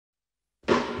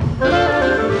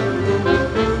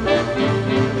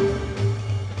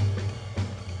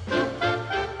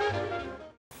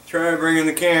Try bringing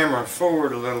the camera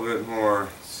forward a little bit more,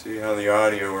 see how the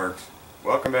audio works.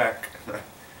 Welcome back.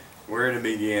 Where to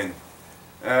begin?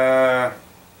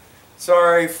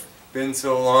 Sorry, been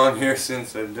so long here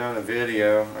since I've done a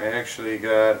video. I actually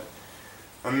got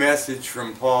a message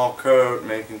from Paul Coate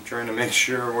trying to make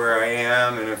sure where I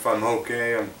am and if I'm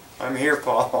okay. I'm here,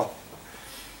 Paul.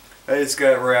 I just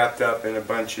got wrapped up in a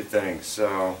bunch of things,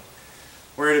 so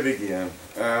where to begin?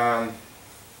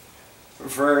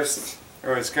 First, it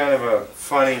was kind of a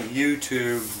funny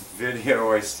YouTube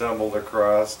video I stumbled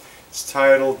across. It's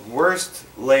titled "Worst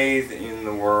Lathe in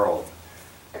the World."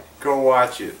 Go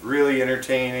watch it. Really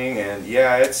entertaining, and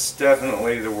yeah, it's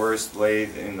definitely the worst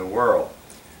lathe in the world.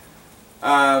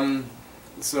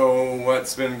 So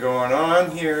what's been going on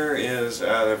here is,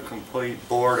 out of complete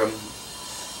boredom,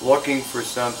 looking for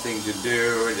something to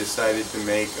do, I decided to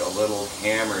make a little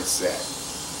hammer set.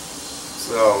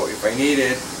 So if I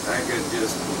needed, I could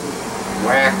just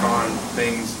whack on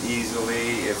things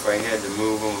easily if I had to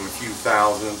move them a few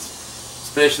thousandths.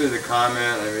 Especially the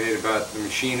comment I made about the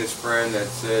machinist friend that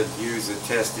said use a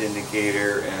test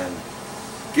indicator and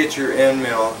get your end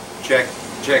mill, check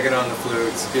it on the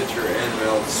flutes, get your end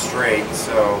mill straight.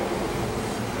 So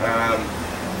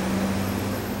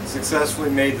successfully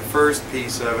made the first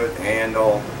piece of it,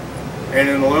 handle, and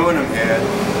an aluminum head,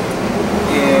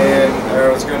 and I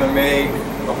was going to make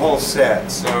the whole set.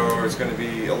 So it's going to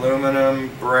be aluminum,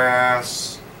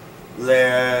 brass,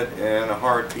 lead, and a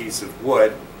hard piece of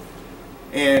wood.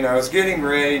 And I was getting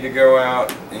ready to go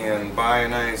out and buy a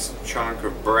nice chunk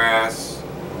of brass,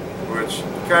 which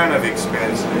kind of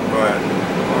expensive, but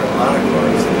a lot of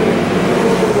cars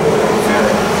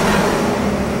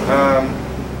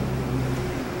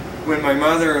when my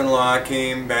mother-in-law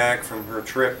came back from her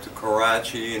trip to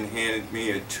Karachi and handed me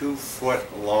a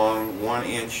 2-foot long,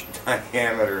 1-inch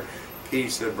diameter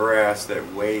piece of brass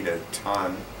that weighed a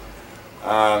ton.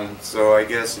 So I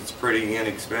guess it's pretty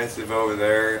inexpensive over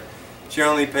there. She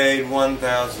only paid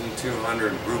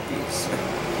 1,200 rupees.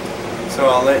 So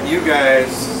I'll let you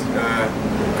guys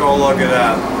go look it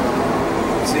up.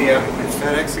 See, it's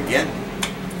FedEx again.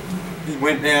 He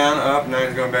went down, up, now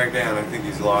he's going back down. I think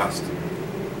he's lost.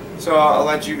 So I'll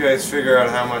let you guys figure out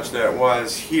how much that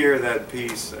was. Here, that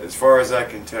piece, as far as I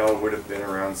can tell, would have been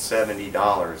around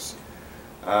 $70.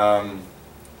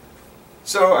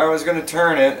 So I was going to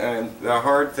turn it, and the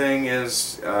hard thing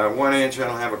is 1 inch, I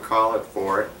don't have a collet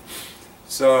for it.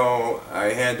 So I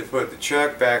had to put the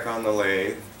chuck back on the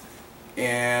lathe,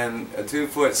 and a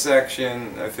 2-foot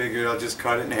section, I figured I'll just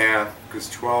cut it in half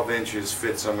because 12 inches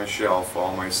fits on my shelf.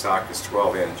 All my stock is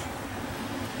 12 inch.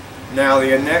 Now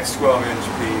the next 12-inch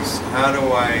piece, how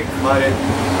do I cut it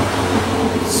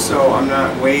so I'm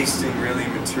not wasting really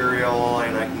material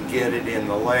and I can get it in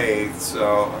the lathe?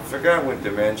 So I forgot what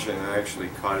dimension I actually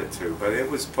cut it to, but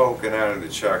it was poking out of the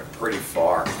chuck pretty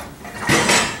far.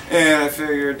 And I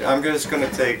figured I'm just going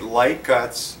to take light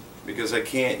cuts because I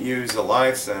can't use a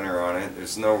live center on it.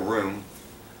 There's no room.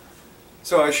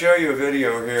 So I'll show you a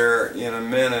video here in a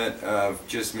minute of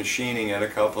just machining at a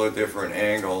couple of different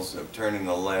angles of turning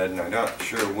the lead, and I'm not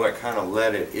sure what kind of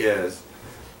lead it is.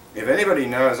 If anybody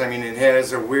knows, I mean, it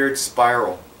has a weird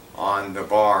spiral on the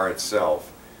bar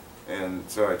itself, and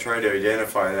so I try to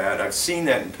identify that. I've seen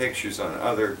that in pictures on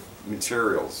other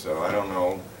materials, so I don't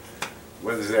know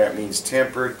whether that means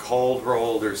tempered, cold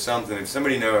rolled, or something. If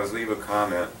somebody knows, leave a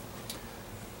comment.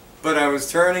 But I was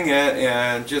turning it,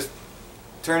 and just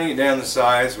turning it down the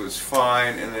sides was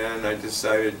fine, and then I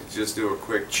decided to just do a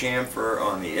quick chamfer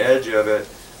on the edge of it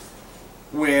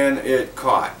when it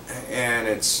caught, and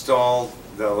it stalled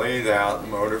the lathe out. The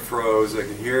motor froze, I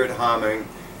could hear it humming,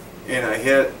 and I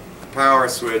hit the power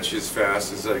switch as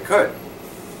fast as I could.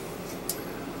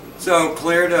 So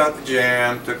cleared out the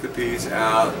jam, took the piece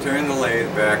out, turned the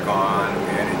lathe back on,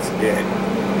 and it's dead.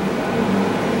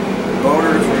 The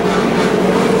motor's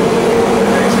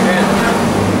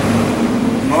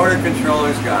motor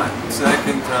controller's gone.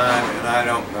 Second time, and I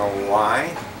don't know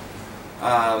why.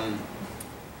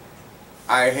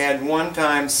 I had one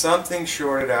time something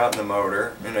shorted out in the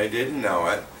motor, and I didn't know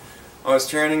it. I was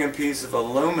turning a piece of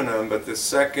aluminum, but the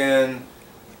second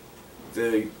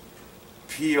the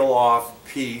peel-off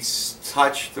piece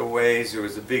touched the ways, there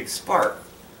was a big spark.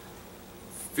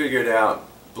 Figured out,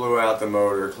 blew out the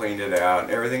motor, cleaned it out,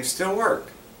 and everything still worked.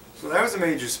 So that was a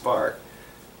major spark.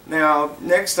 Now,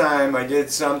 next time I did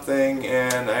something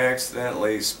and I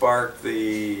accidentally sparked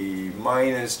the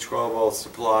minus 12 volt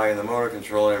supply in the motor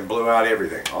controller and blew out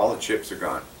everything. All the chips are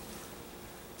gone.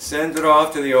 Send it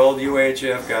off to the old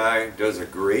UHF guy, does a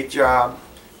great job,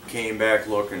 came back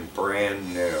looking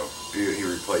brand new. He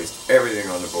replaced everything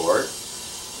on the board.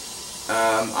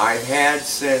 I've had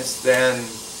since then,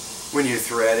 when you're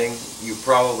threading, you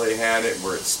probably had it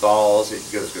where it stalls, it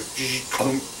goes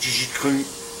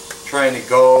trying to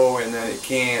go and then it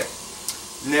can't.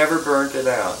 Never burnt it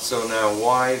out. So now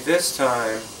why this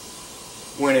time,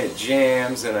 when it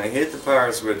jams and I hit the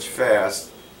power switch fast,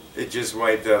 it just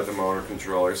wiped out the motor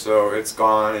controller. So it's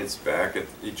gone, it's back. It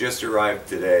just arrived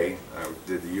today. I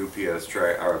did the USPS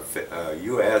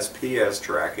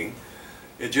tracking.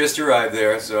 It just arrived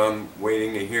there, so I'm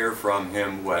waiting to hear from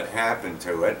him what happened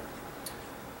to it.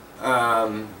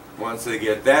 Once they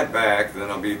get that back, then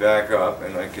I'll be back up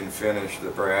and I can finish the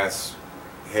brass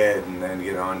head and then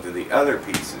get on to the other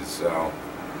pieces. So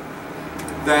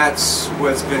that's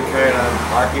what's been kind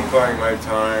of occupying my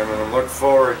time, and I'm looking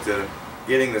forward to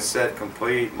getting the set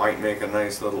complete. Might make a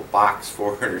nice little box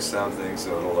for it or something,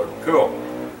 so it'll look cool.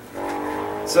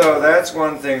 So that's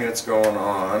one thing that's going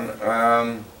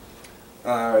on.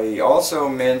 I also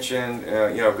mentioned,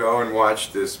 go and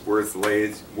watch this worst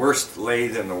lathe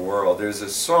in the world. There's a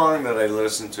song that I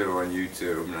listened to on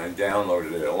YouTube, and I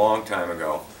downloaded it a long time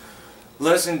ago.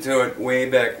 Listened to it way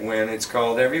back when. It's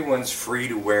called "Everyone's Free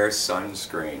to Wear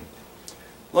Sunscreen."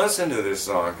 Listen to this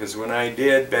song, because when I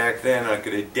did back then, I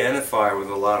could identify with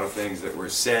a lot of things that were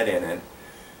said in it.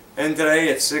 And today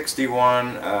at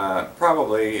 61,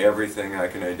 probably everything I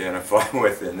can identify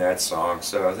with in that song.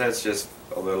 So that's just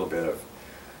a little bit of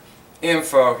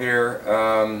info here.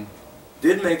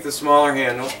 Did make the smaller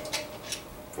handle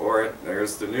for it.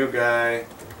 There's the new guy,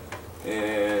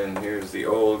 and here's the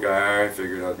old guy. I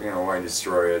figured out, why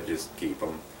destroy it, just keep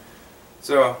them.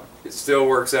 So it still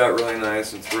works out really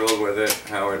nice. I'm thrilled with it,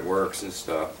 how it works and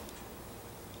stuff.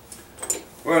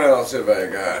 What else have I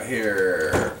got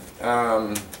here?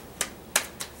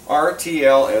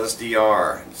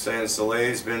 RTL-SDR. Since the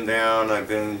lathe's been down, I've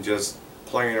been just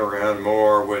playing around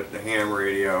more with the ham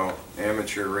radio,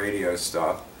 amateur radio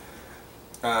stuff.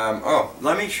 Oh,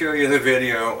 let me show you the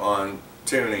video on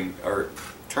tuning, or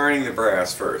turning the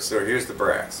brass first. So here's the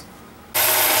brass.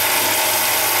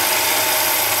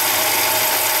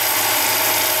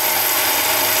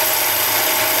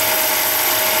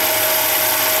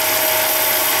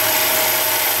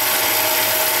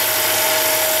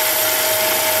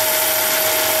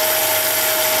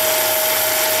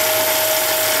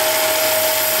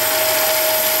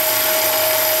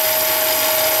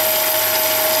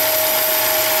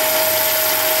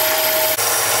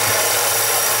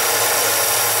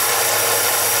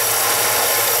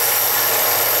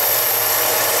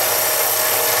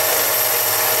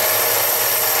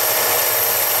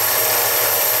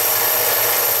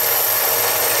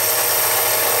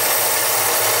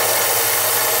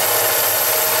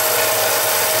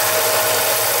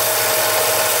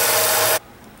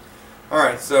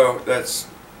 Alright, so that's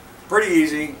pretty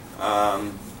easy.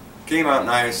 Came out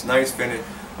nice finish.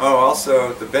 Oh,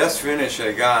 also, the best finish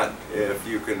I got, if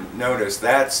you can notice,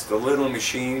 that's the little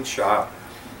machine shop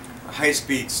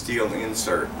high-speed steel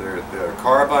insert. The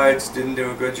carbides didn't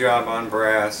do a good job on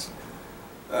brass.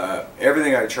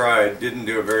 Everything I tried didn't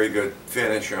do a very good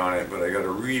finish on it, but I got a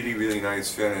really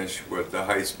nice finish with the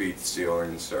high-speed steel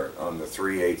insert on the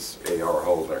 3/8 AR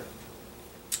holder.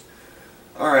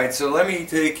 Alright, so let me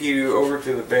take you over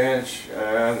to the bench.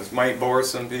 This might bore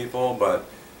some people, but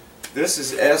this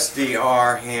is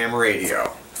SDR ham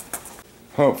radio.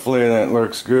 Hopefully that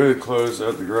looks good. Close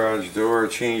out the garage door,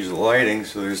 change the lighting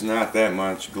so there's not that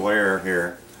much glare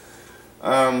here.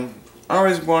 I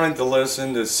always wanted to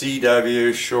listen to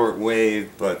CW shortwave,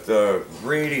 but the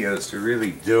radios to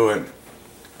really do it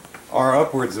are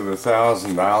upwards of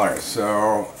 $1,000.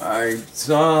 So I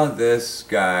saw this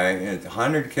guy at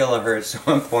 100 kilohertz,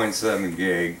 1.7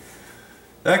 gig.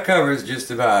 That covers just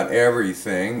about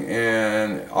everything,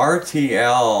 and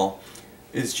RTL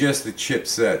is just the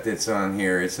chipset that's on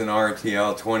here. It's an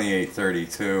RTL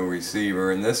 2832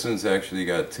 receiver, and this one's actually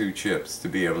got 2 chips to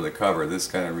be able to cover this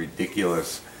kind of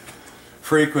ridiculous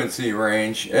frequency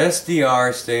range.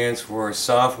 SDR stands for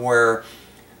Software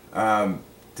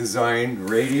Designed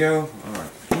Radio. Oh,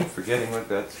 I keep forgetting what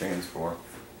that stands for.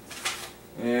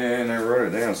 And I wrote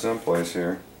it down someplace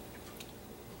here.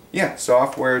 Yeah,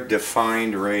 Software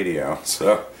Defined Radio.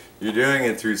 So you're doing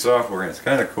it through software, and it's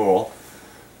kind of cool.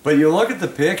 But you look at the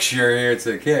picture here, it's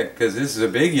a kick, because this is a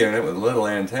big unit with a little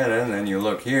antenna, and then you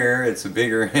look here, it's a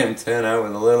bigger antenna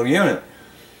with a little unit.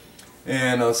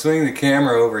 And I'll swing the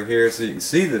camera over here so you can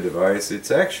see the device. It's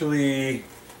actually,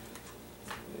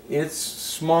 it's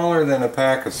smaller than a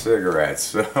pack of cigarettes,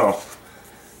 so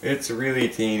it's really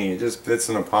teeny. It just fits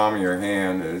in the palm of your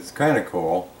hand. It's kind of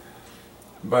cool.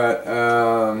 But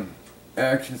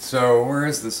actually, so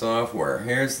where's the software?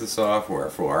 Here's the software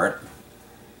for it.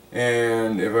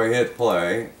 And if I hit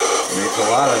play, it makes a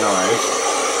lot of noise.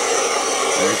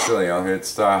 Actually, I'll hit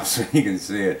stop so you can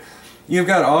see it. You've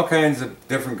got all kinds of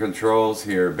different controls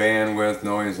here. Bandwidth,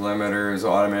 noise limiters,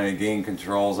 automatic gain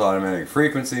controls, automatic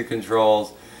frequency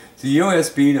controls. It's a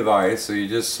USB device, so you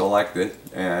just select it.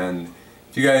 And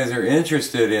if you guys are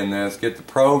interested in this, get the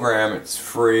program, it's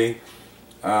free.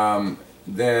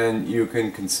 Then you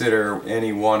can consider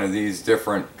any one of these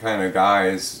different kind of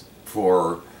guys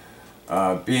for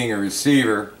being a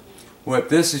receiver. What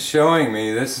this is showing me,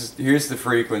 here's the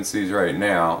frequencies right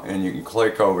now, and you can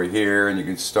click over here and you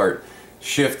can start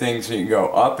shifting, so you can go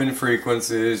up in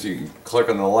frequencies, you can click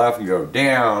on the left and go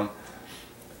down,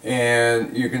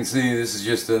 and you can see this is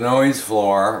just a noise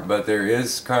floor, but there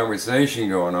is conversation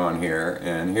going on here,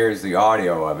 and here's the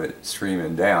audio of it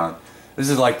streaming down. This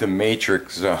is like the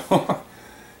Matrix zone.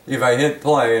 If I hit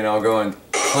play and I'll go and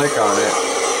click on it,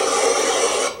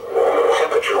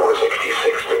 temperature was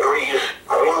 66 degrees,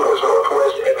 wind was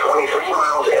northwest at 23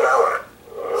 miles an hour.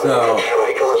 so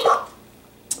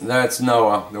that's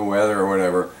NOAA, the weather or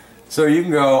whatever. So you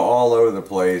can go all over the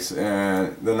place,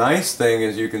 and the nice thing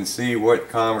is you can see what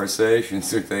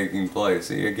conversations are taking place.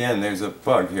 See, again, there's a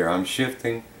bug here. I'm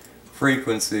shifting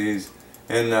frequencies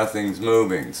and nothing's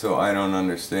moving, so I don't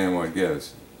understand what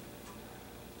gives.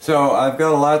 So I've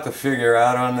got a lot to figure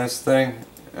out on this thing.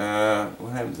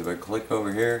 What happens if I click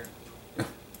over here?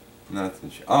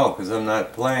 Nothing. Oh, because I'm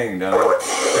not playing down there.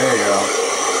 There you go.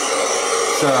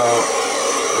 So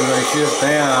if I shift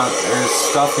down, there's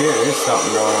stuff here. There's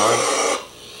something going on.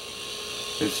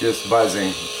 It's just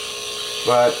buzzing.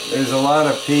 But there's a lot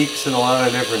of peaks and a lot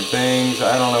of different things.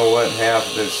 I don't know what half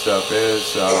of this stuff is.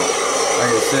 So,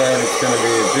 like I said, it's going to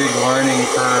be a big learning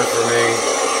curve for me.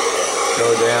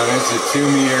 Go down. This is a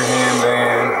 2-meter ham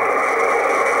band.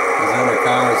 Is that a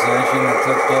conversation that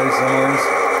took place somewhere?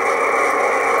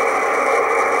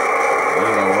 I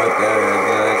don't know what that is.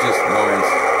 It's just noise.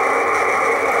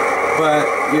 But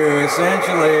you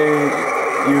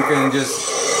can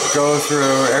just go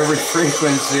through every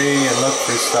frequency and look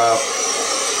for stuff.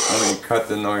 Let me cut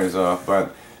the noise off.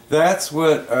 But that's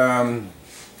what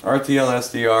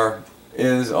RTL-SDR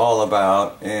is all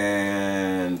about.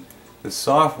 And the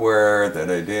software that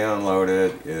I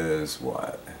downloaded is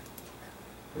what?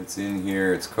 It's in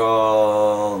here. It's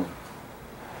called...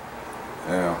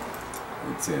 Oh,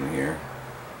 it's in here.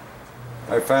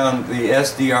 I found the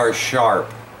SDR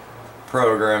Sharp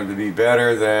program to be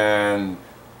better than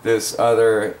this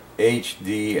other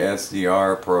HD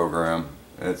SDR program,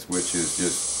 which is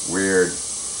just weird.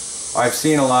 I've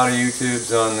seen a lot of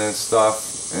YouTubes on this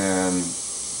stuff, and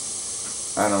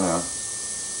I don't know.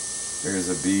 There's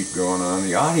a beep going on.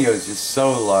 The audio is just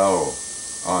so low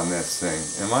on this thing.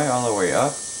 Am I all the way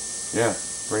up? Yeah,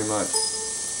 pretty much.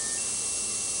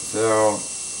 So,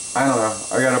 I don't know.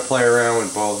 I gotta play around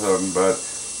with both of them, but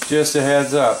just a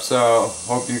heads up. So,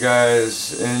 hope you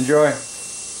guys enjoy.